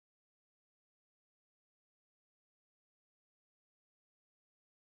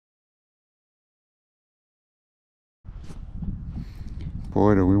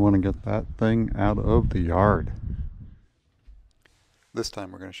Boy, do we want to get that thing out of the yard. This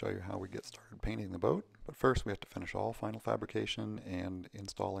time we're going to show you how we get started painting the boat, but first we have to finish all final fabrication and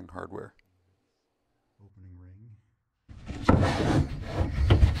installing hardware. Opening ring.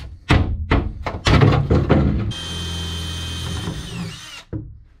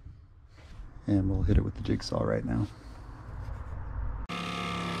 And we'll hit it with the jigsaw right now.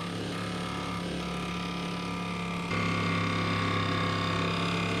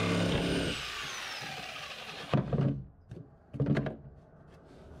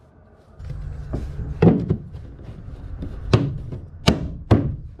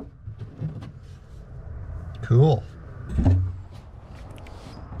 Cool.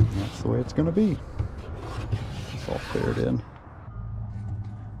 That's the way it's going to be. It's all cleared in.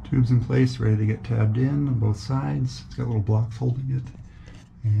 Tubes in place, ready to get tabbed in on both sides. It's got little blocks holding it.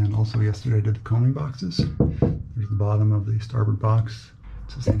 And also yesterday I did the combing boxes. There's the bottom of the starboard box.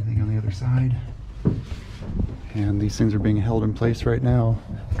 It's the same thing on the other side. And these things are being held in place right now.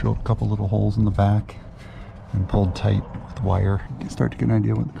 Drilled a couple little holes in the back and pulled tight with wire. You can start to get an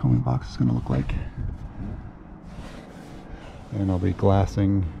idea what the combing box is going to look like. And I'll be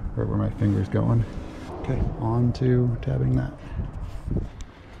glassing right where my finger's going. Okay, on to tabbing that.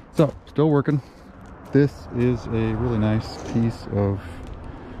 So, still working. This is a really nice piece of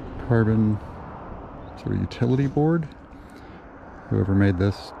carbon sort of utility board. Whoever made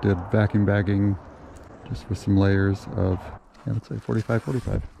this did vacuum bagging just with some layers of, yeah, let's say 45-45.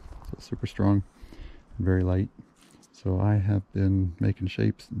 So it's super strong and very light. So I have been making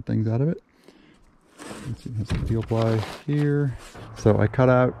shapes and things out of it. Let's see, there's some steel ply here. So I cut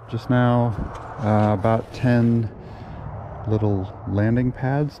out just now about 10 little landing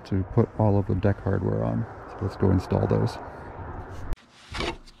pads to put all of the deck hardware on. So let's go install those.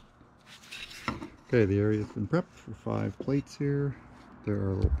 Okay, the area's been prepped for 5 plates here. There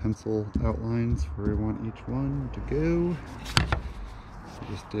are little pencil outlines for where I want each one to go.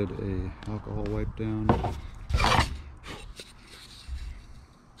 I just did a alcohol wipe down.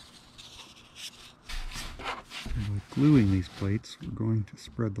 By gluing these plates, we're going to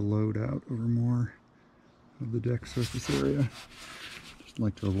spread the load out over more of the deck surface area. Just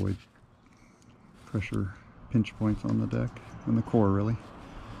like to avoid pressure pinch points on the deck, on the core really.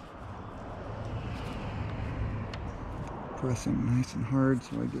 Pressing nice and hard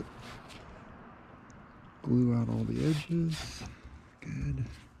so I get glue out all the edges. Good.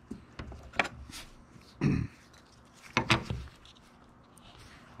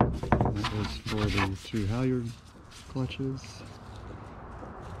 That was for the 2 halyard clutches.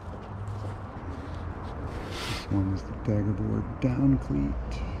 This one is the daggerboard down cleat.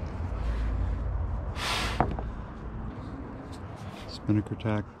 Spinnaker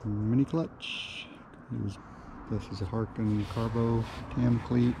tack mini clutch. This is a Harkin Carbo cam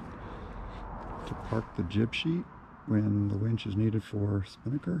cleat to park the jib sheet when the winch is needed for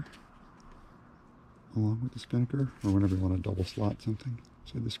spinnaker, along with the spinnaker, or whenever you want to double slot something.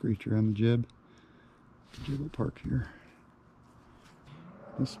 So the screecher and the jib will park here.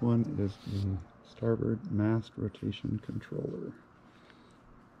 This one is the starboard mast rotation controller.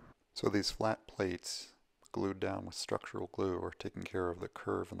 So these flat plates glued down with structural glue are taking care of the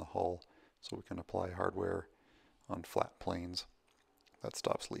curve in the hull, so we can apply hardware on flat planes. That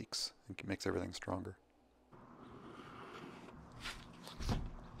stops leaks and makes everything stronger.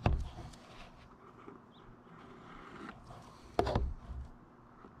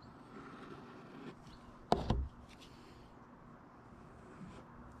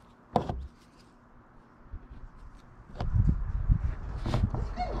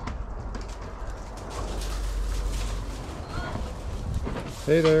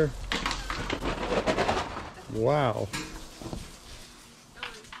 Hey there. Wow.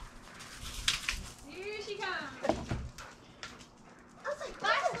 Here she comes. I was like,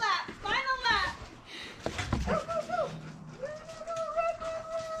 last lap, final lap. Go, go, go.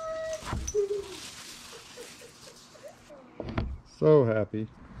 Run. So happy.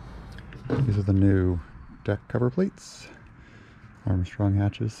 These are the new deck cover plates. Armstrong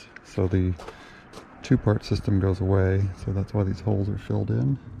hatches. So the 2-part system goes away, so that's why these holes are filled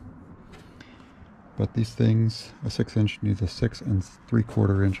in. But these things, a 6-inch needs a 6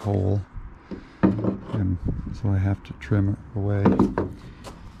 3/4 inch hole, and so I have to trim it away.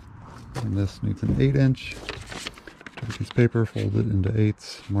 And this needs an 8-inch. Took a piece of paper, folded into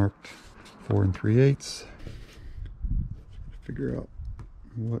 8s, marked 4 3/8. Figure out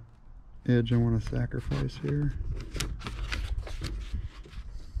what edge I want to sacrifice here.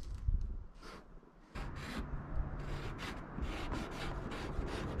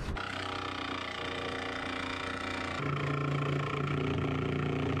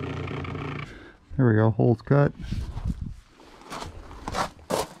 Here we go, holes cut.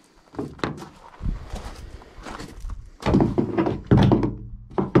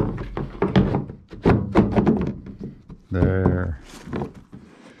 There.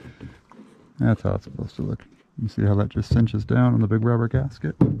 That's how it's supposed to look. You see how that just cinches down on the big rubber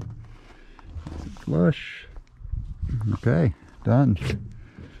gasket? Flush. Okay, done. Just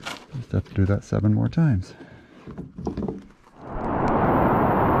have to do that 7 more times.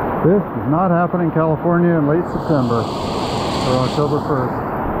 This does not happen in California in late September or October 1st.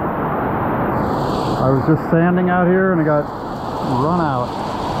 I was just sanding out here and I got run out.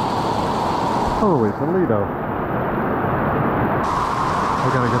 Holy Toledo. I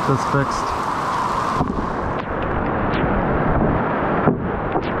gotta get this fixed.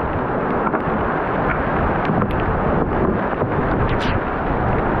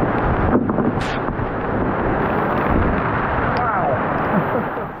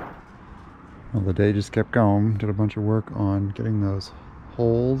 Well, the day just kept going. Did a bunch of work on getting those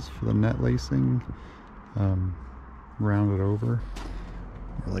holes for the net lacing rounded over.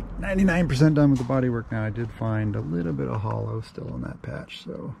 We're like 99% done with the bodywork now. I did find a little bit of hollow still in that patch,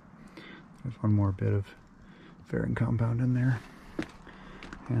 so there's one more bit of fairing compound in there.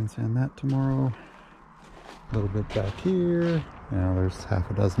 Hand sand that tomorrow. A little bit back here. Now there's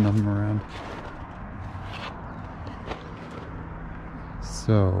half a dozen of them around.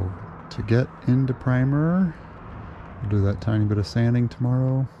 So to get into primer, we'll do that tiny bit of sanding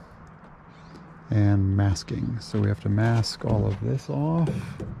tomorrow and masking. So we have to mask all of this off.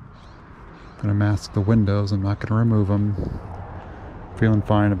 I'm gonna mask the windows. I'm not gonna remove them. Feeling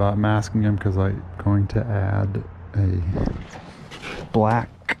fine about masking them because I'm going to add a black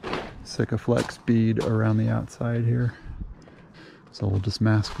Sikaflex bead around the outside here. So we'll just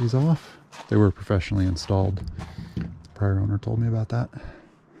mask these off. They were professionally installed. The prior owner told me about that.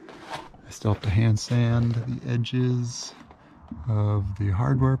 I still have to hand sand the edges of the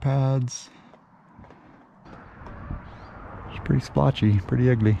hardware pads. It's pretty splotchy, pretty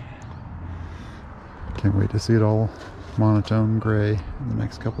ugly. Can't wait to see it all monotone gray in the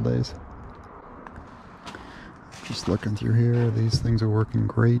next couple days. Just looking through here, these things are working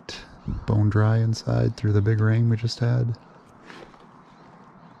great. Bone dry inside through the big rain we just had.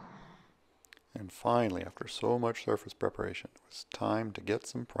 And finally, after so much surface preparation, it was time to get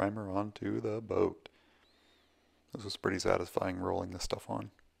some primer onto the boat. This was pretty satisfying rolling this stuff on.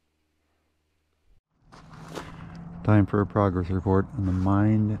 Time for a progress report on the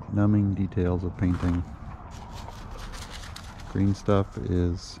mind-numbing details of painting. Green stuff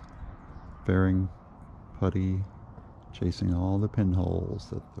is fairing putty, chasing all the pinholes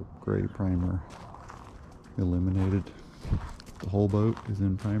that the gray primer illuminated. The whole boat is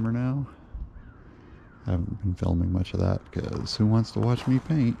in primer now. I haven't been filming much of that because who wants to watch me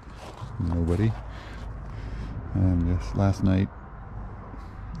paint? Nobody. And this last night,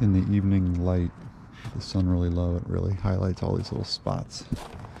 in the evening light, the sun really low, it really highlights all these little spots. You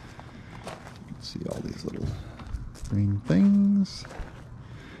can see all these little green things.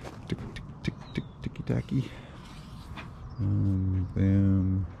 Tick, tick, tick, tick, ticky tacky. Boom,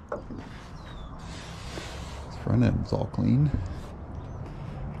 boom. This front end's all clean.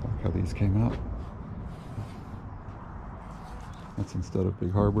 Look how these came out. That's instead of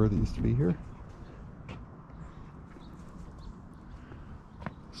big hardware that used to be here.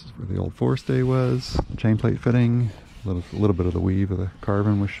 This is where the old forestay was. The chain plate fitting. A little bit of the weave of the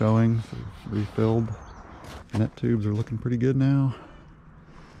carbon was showing, so refilled. Net tubes are looking pretty good now.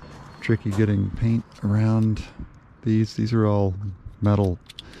 Tricky getting paint around these. These are all metal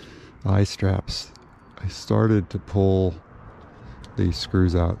eye straps. I started to pull these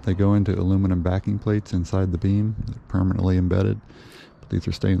screws out. They go into aluminum backing plates inside the beam. They're permanently embedded. But these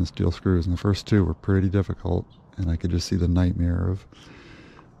are stainless steel screws, and the first two were pretty difficult, and I could just see the nightmare of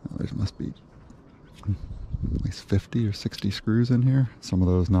there must be at least 50 or 60 screws in here. Some of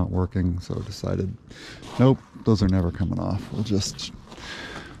those not working, so I decided, nope, those are never coming off. We'll just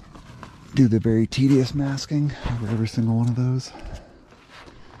do the very tedious masking over every single one of those.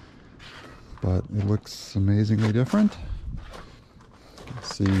 But it looks amazingly different. You can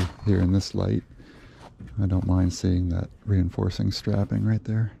see here in this light, I don't mind seeing that reinforcing strapping right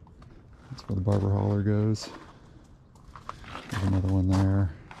there. That's where the barber hauler goes. There's another one there.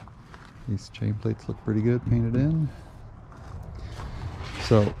 These chain plates look pretty good painted in.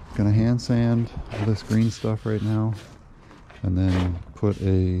 So, gonna hand sand all this green stuff right now, and then put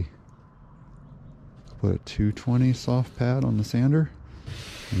a 220 soft pad on the sander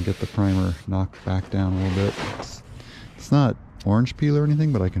and get the primer knocked back down a little bit. It's not orange peel or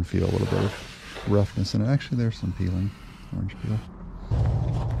anything, but I can feel a little bit of roughness in it. Actually, there's some peeling, orange peel.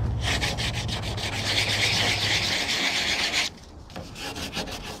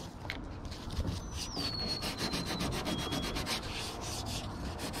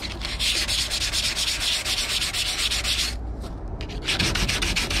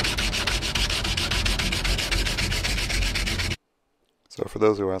 for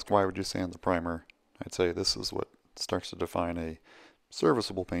those who ask why would you sand the primer, I'd say this is what starts to define a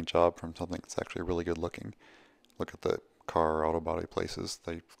serviceable paint job from something that's actually really good looking. Look at the car or auto body places.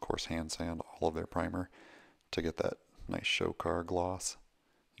 They of course hand sand all of their primer to get that nice show car gloss.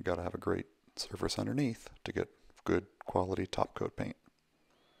 You got to have a great surface underneath to get good quality top coat paint.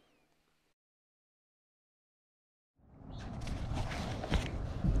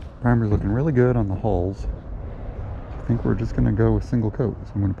 Primer's looking really good on the hulls. I think we're just going to go with single coat,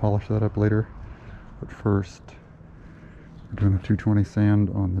 so I'm going to polish that up later. But first, we're doing a 220 sand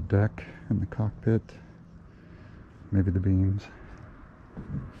on the deck and the cockpit, maybe the beams,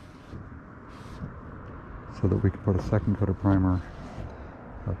 so that we can put a second coat of primer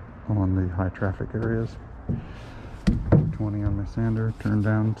up on the high traffic areas. 20 on my sander, turned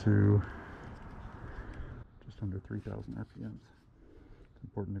down to just under 3,000 RPMs. It's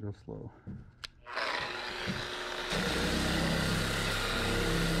important to go slow.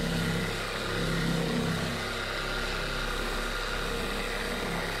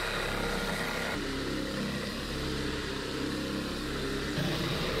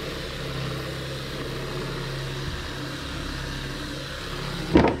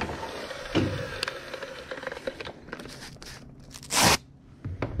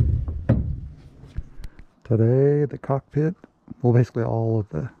 Today, the cockpit, well, basically all of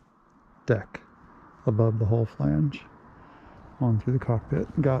the deck above the hull flange on through the cockpit,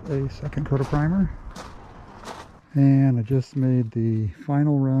 got a second coat of primer. And I just made the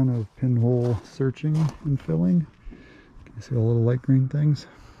final run of pinhole searching and filling. Can you see all the little light green things?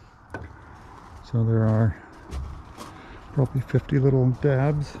 So there are probably 50 little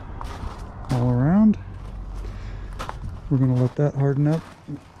dabs all around. We're going to let that harden up.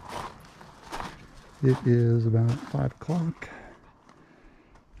 It is about 5 o'clock,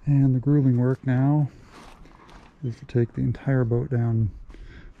 and the grueling work now is to take the entire boat down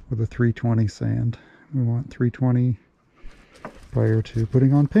with a 320 sand. We want 320 prior to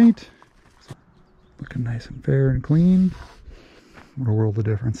putting on paint. So looking nice and fair and clean. What a world of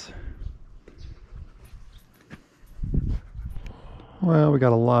difference. Well, we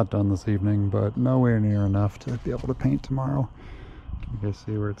got a lot done this evening, but nowhere near enough to be able to paint tomorrow. You guys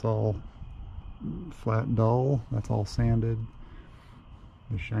see where it's all flat and dull? That's all sanded.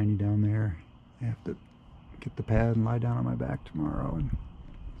 The shiny down there. I have to get the pad and lie down on my back tomorrow and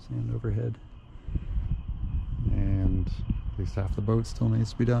sand overhead. And at least half the boat still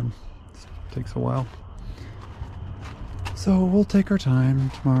needs to be done. It takes a while. So we'll take our time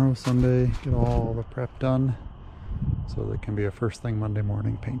tomorrow, Sunday, get all the prep done so that it can be a first thing Monday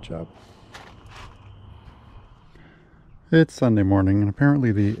morning paint job. It's Sunday morning, and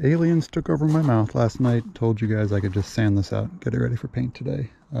apparently the aliens took over my mouth last night. Told you guys I could just sand this out and get it ready for paint today.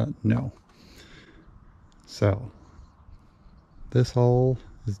 No. So, this hull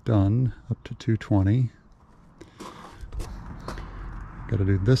is done up to 220. Gotta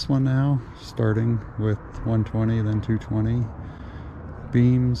do this one now, starting with 120, then 220.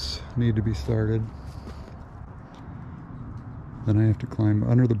 Beams need to be started. Then I have to climb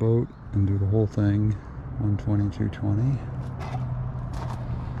under the boat and do the whole thing. 120, 220.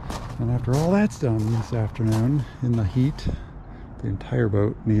 And after all that's done this afternoon, in the heat, the entire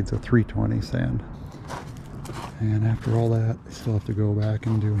boat needs a 320 sand. And after all that, I still have to go back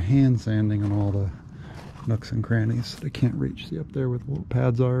and do hand sanding on all the nooks and crannies that I can't reach. See up there where the little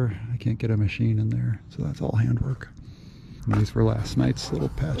pads are? I can't get a machine in there, so that's all handwork. And these were last night's little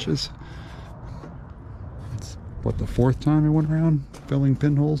patches. It's what, the 4th time I went around filling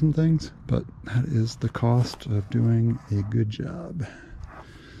pinholes and things, but that is the cost of doing a good job.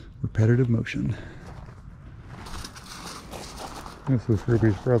 Repetitive motion. This is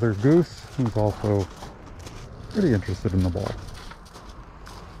Ruby's brother Goose, who's also pretty interested in the ball.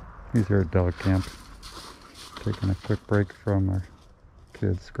 He's here at dog camp, taking a quick break from our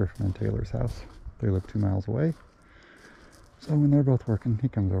kids, Griffin and Taylor's house. They live 2 miles away, so when they're both working, he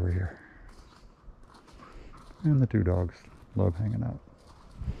comes over here. And the 2 dogs love hanging out.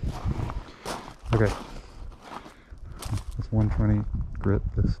 Okay, this 120 grit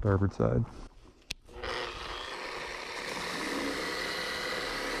this starboard side.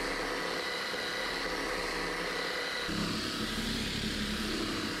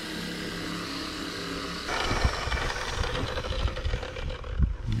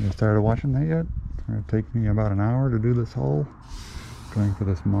 You guys started watching that yet? It's going to take me about an hour to do this hull. Going for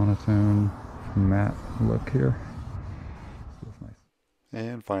this monotone matte look here. Feels nice.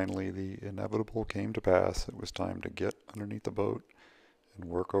 And finally, the inevitable came to pass. It was time to get underneath the boat and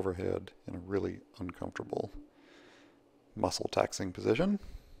work overhead in a really uncomfortable, muscle taxing position.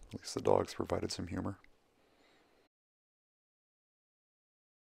 At least the dogs provided some humor.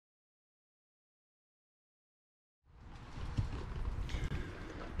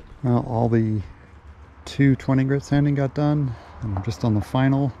 Well, all the 220 grit sanding got done. I'm just on the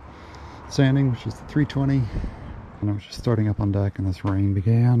final sanding, which is the 320. And I was just starting up on deck and this rain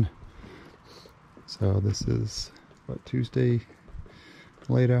began. So this is, what, Tuesday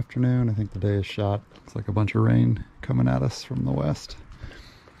late afternoon. I think the day is shot. It's like a bunch of rain coming at us from the west.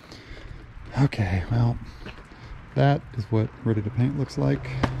 Okay, well, that is what ready to paint looks like.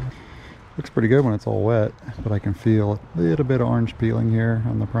 Looks pretty good when it's all wet, but I can feel a little bit of orange peeling here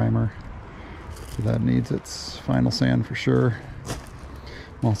on the primer. So that needs its final sand for sure.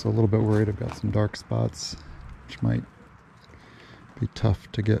 I'm also a little bit worried I've got some dark spots, which might be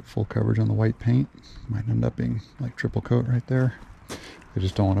tough to get full coverage on the white paint. Might end up being like triple coat right there. I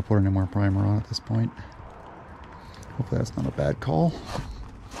just don't want to put any more primer on at this point. Hopefully that's not a bad call.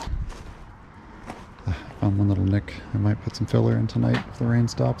 I found one little nick. I might put some filler in tonight if the rain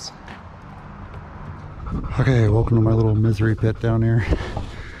stops. Okay, welcome to my little misery pit down here.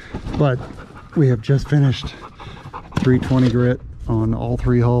 But we have just finished 320 grit on all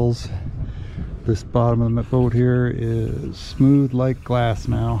three hulls. This bottom of the boat here is smooth like glass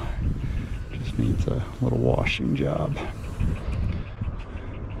now. Just needs a little washing job.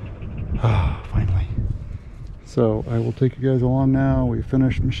 Ah, finally. So I will take you guys along now. We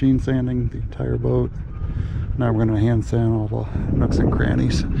finished machine sanding the entire boat. Now we're going to hand sand all the nooks and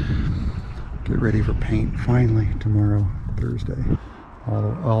crannies. Get ready for paint finally tomorrow, Thursday.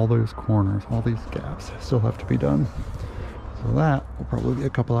 All those corners, all these gaps still have to be done. So that will probably be a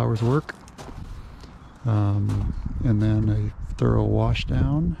couple hours work. And then a thorough wash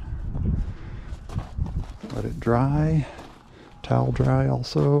down. Let it dry. Towel dry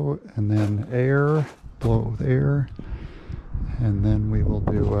also. And then air. Blow it with air. And then we will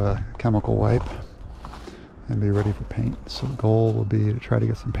do a chemical wipe and be ready for paint. So the goal will be to try to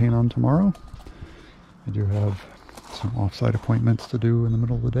get some paint on tomorrow. I do have some off-site appointments to do in the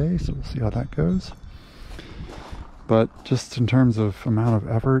middle of the day, so we'll see how that goes. But just in terms of amount of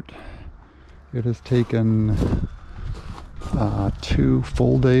effort, it has taken 2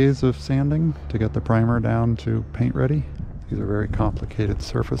 full days of sanding to get the primer down to paint ready. These are very complicated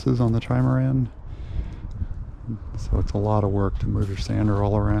surfaces on the trimaran, so it's a lot of work to move your sander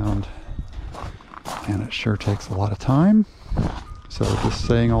all around, and it sure takes a lot of time. So just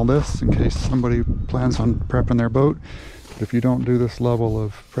saying all this in case somebody plans on prepping their boat. But if you don't do this level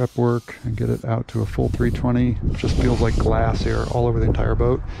of prep work and get it out to a full 320, it just feels like glass here all over the entire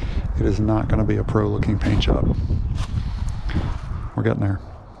boat. It is not going to be a pro looking paint job. We're getting there.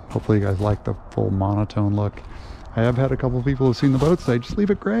 Hopefully you guys like the full monotone look. I have had a couple of people who've seen the boat say just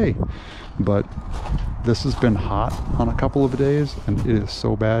leave it gray. But this has been hot on a couple of days and it is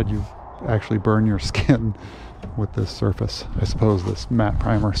so bad you actually burn your skin with this surface. I suppose this matte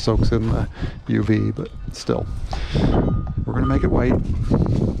primer soaks in the UV, but still. We're gonna make it white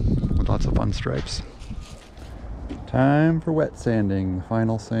with lots of fun stripes. Time for wet sanding, the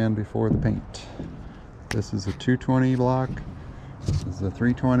final sand before the paint. This is a 220 block. This is a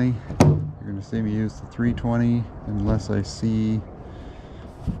 320. You're gonna see me use the 320 unless I see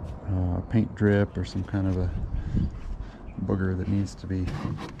paint drip or some kind of a booger that needs to be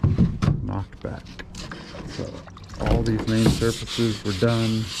knocked back. So all these main surfaces were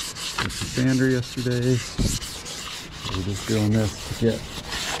done with the sander yesterday. So we're just doing this to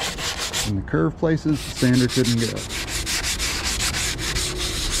get in the curved places the sander couldn't get.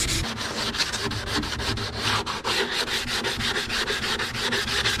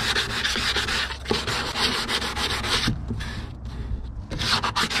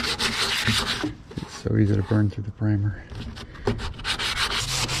 It's so easy to burn through the primer.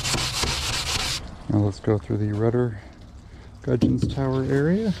 Now let's go through the rudder gudgeons tower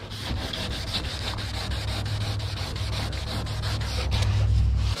area.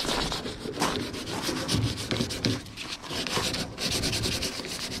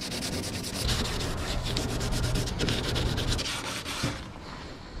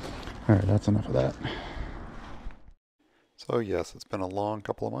 Alright, that's enough of that. So yes, it's been a long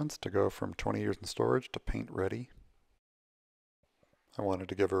couple of months to go from 20 years in storage to paint ready. I wanted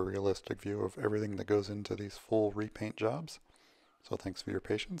to give a realistic view of everything that goes into these full repaint jobs. So thanks for your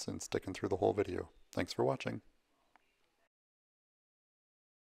patience and sticking through the whole video. Thanks for watching.